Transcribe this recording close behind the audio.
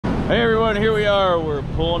Hey everyone, here we are. We're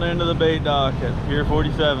pulling into the bait dock at Pier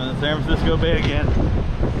 47, San Francisco Bay again.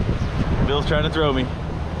 Bill's trying to throw me.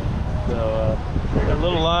 So, got a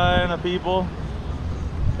little line of people.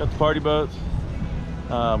 Got the party boats.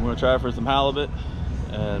 I'm gonna try for some halibut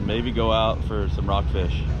and maybe go out for some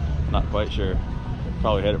rockfish. Not quite sure.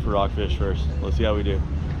 Probably headed for rockfish first. Let's see how we do.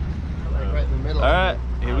 Right in the middle. All right,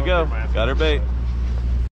 here we go. Got our bait.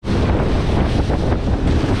 Here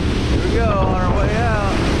we go on our way out.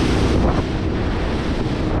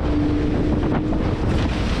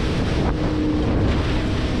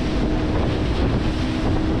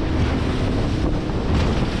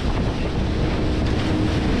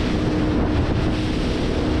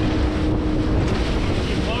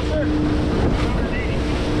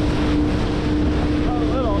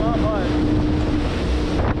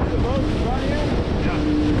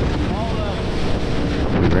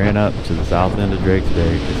 Ran up to the south end of Drake's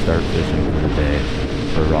Bay to start fishing for the day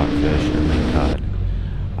for rockfish and lingcod.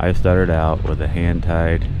 I started out with a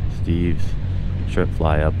hand-tied Steve's shrimp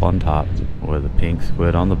fly up on top with a pink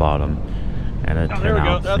squid on the bottom and a 10-ounce There we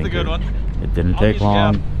go. That's sinker. a good one. It didn't take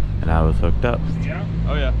long, and I was hooked up. Yeah.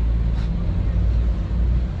 Oh yeah.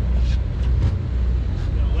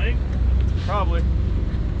 Leg? Probably.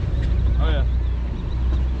 Oh yeah.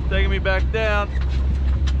 Taking me back down.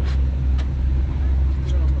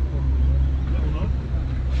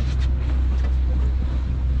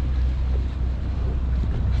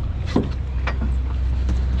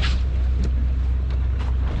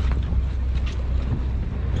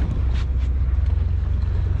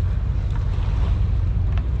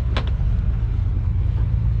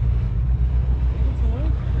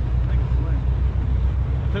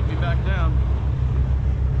 Took me back down.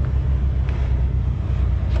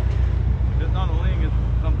 It's not a ling, it's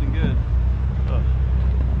something good. Ugh.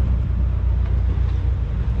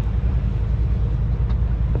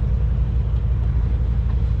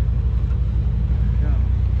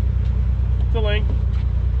 It's a ling.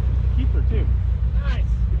 Keeper too. Nice.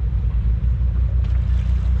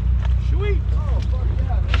 Sweet. Oh, fuck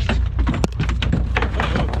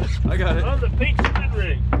yeah. I got it. On the pink squid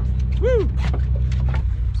rig. Woo!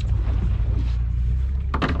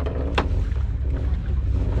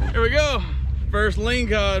 Here we go. First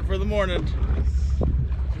lingcod for the morning.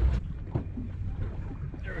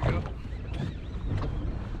 There we go.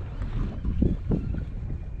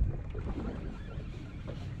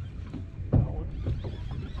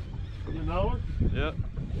 You know it? Yep.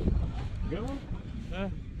 Good one? Yeah.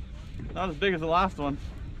 Not as big as the last one.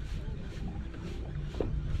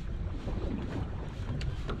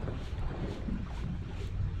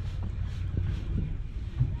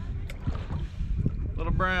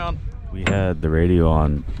 Little brown. We had the radio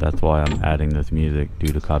on, that's why I'm adding this music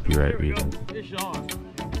due to copyright reasons. Fish on.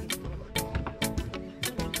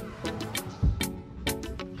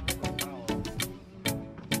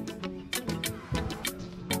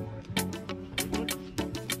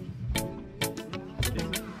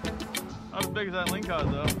 Not as big as that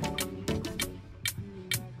lingcod though.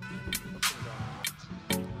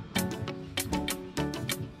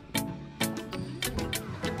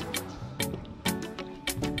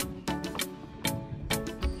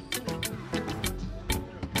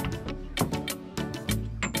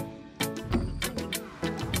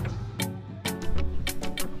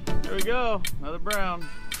 There we go, another brown.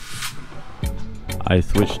 I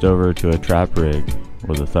switched over to a trap rig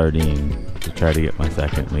with a sardine to try to get my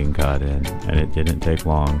second lingcod in, and it didn't take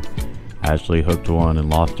long. I actually hooked one and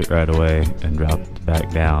lost it right away and dropped it back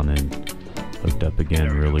down and hooked up again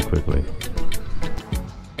really quickly.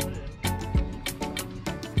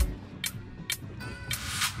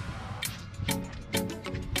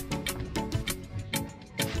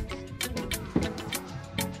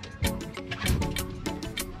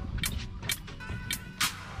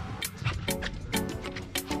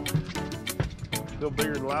 Still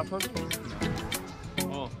bigger than the last one?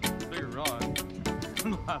 Oh, bigger rod. The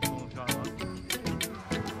last one was caught on.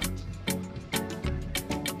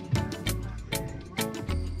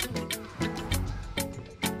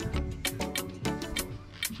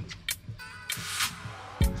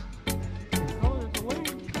 Oh, there's a ling.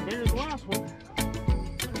 Bigger than the last one.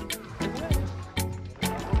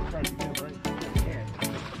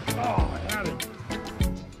 Oh, I had it.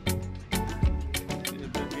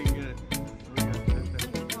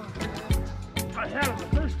 I had it the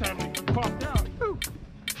first time it popped out. Woo.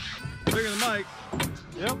 Bigger than Mike.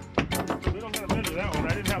 Yep. We don't gotta measure that one. I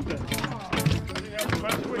didn't have to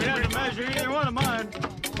measure. We had to measure either one of mine.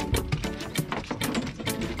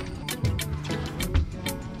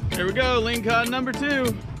 Here we go, lingcod number 2.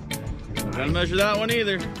 Don't gotta measure that one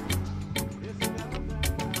either.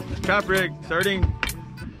 trap rig, sardine.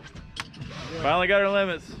 Finally got our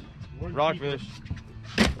limits. Rockfish.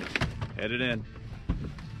 Headed in.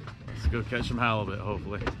 Let's go catch some halibut,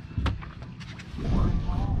 hopefully.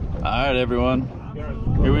 Alright everyone,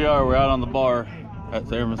 here we are, we're out on the bar at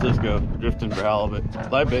San Francisco, drifting for halibut.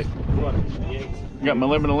 Light bait. Got my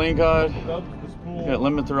limit of Lingcod, got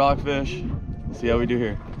limit to rockfish. See how we do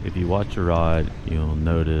here. If you watch a rod, you'll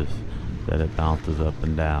notice that it bounces up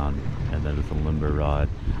and down, and that it's a limber rod.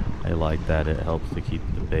 I like that. It helps to keep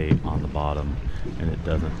the bait on the bottom, and it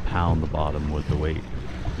doesn't pound the bottom with the weight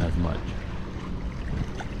as much.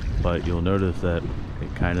 But you'll notice that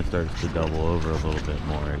it kind of starts to double over a little bit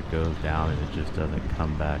more. It goes down and it just doesn't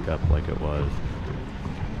come back up like it was.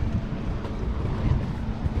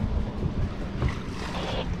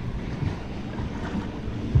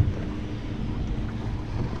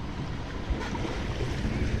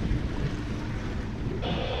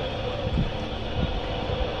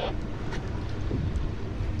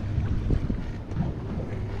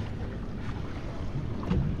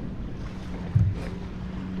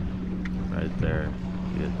 Right there,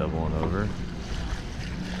 see it doubling over.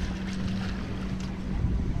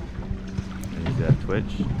 And you see that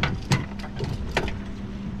twitch?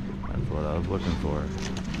 That's what I was looking for.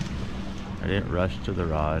 I didn't rush to the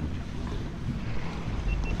rod.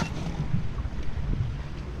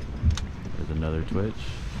 There's another twitch.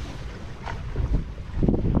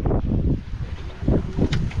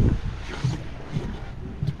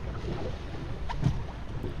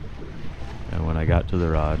 And when I got to the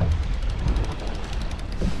rod,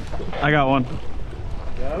 I got one.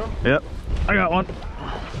 Got him? Yep, I got one.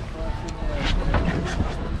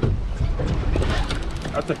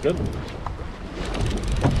 That's a good one.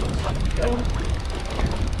 Don't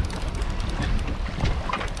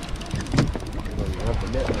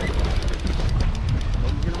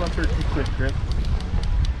get him up there too quick, Chris.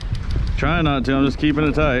 Trying not to, I'm just keeping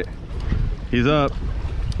it tight. He's up.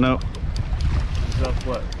 No. He's up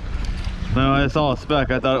what? No, I saw a speck.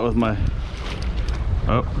 I thought it was my...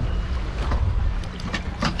 Oh.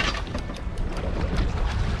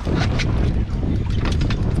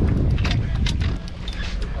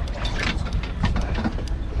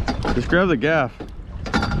 Just grab the gaff.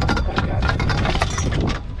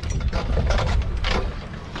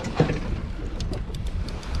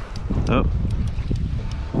 Oh.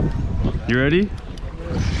 You ready?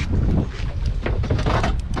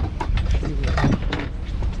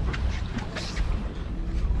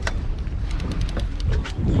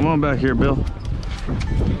 Come on back here, Bill.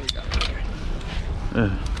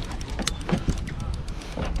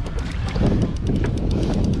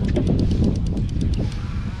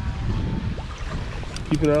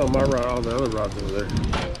 Keep it out on my rod, all the other rods over there.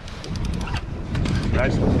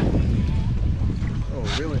 Nice one. Oh,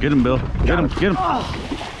 really? Get him, Bill. Get him, get him. Sam,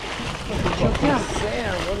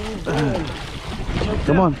 what are you doing?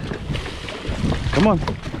 Come on. Come on.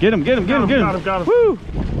 Get him, get him, get him, get him. Got him. Woo!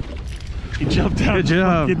 He jumped out. Good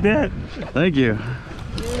job. Get that. Thank you.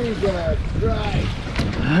 There you go. Right.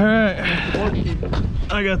 All right.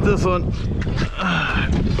 I got this one.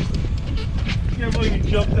 Can't believe he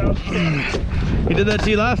jumped out. He did that to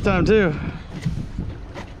you last time too.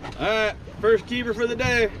 All right, first keeper for the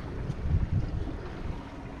day.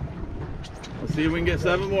 Let's see if we can get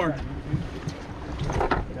 7 more.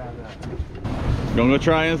 Gonna go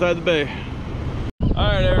try inside the bay.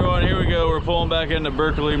 All right, everyone, here we go. We're pulling back into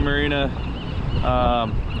Berkeley Marina. I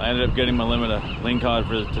ended up getting my limit of Lingcod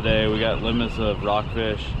for today. We got limits of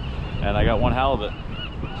rockfish, and I got 1 halibut.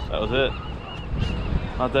 That was it.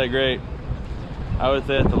 Not that great. I would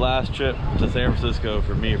say it's the last trip to San Francisco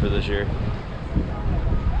for me for this year.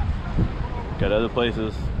 Got other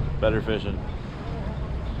places, better fishing.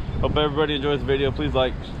 Hope everybody enjoys the video. Please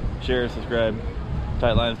like, share, subscribe.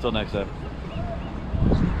 Tight lines till next time.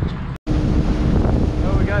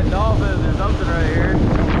 Oh, we got dolphins or something right here.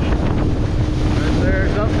 Right there,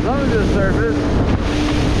 something just surfaced.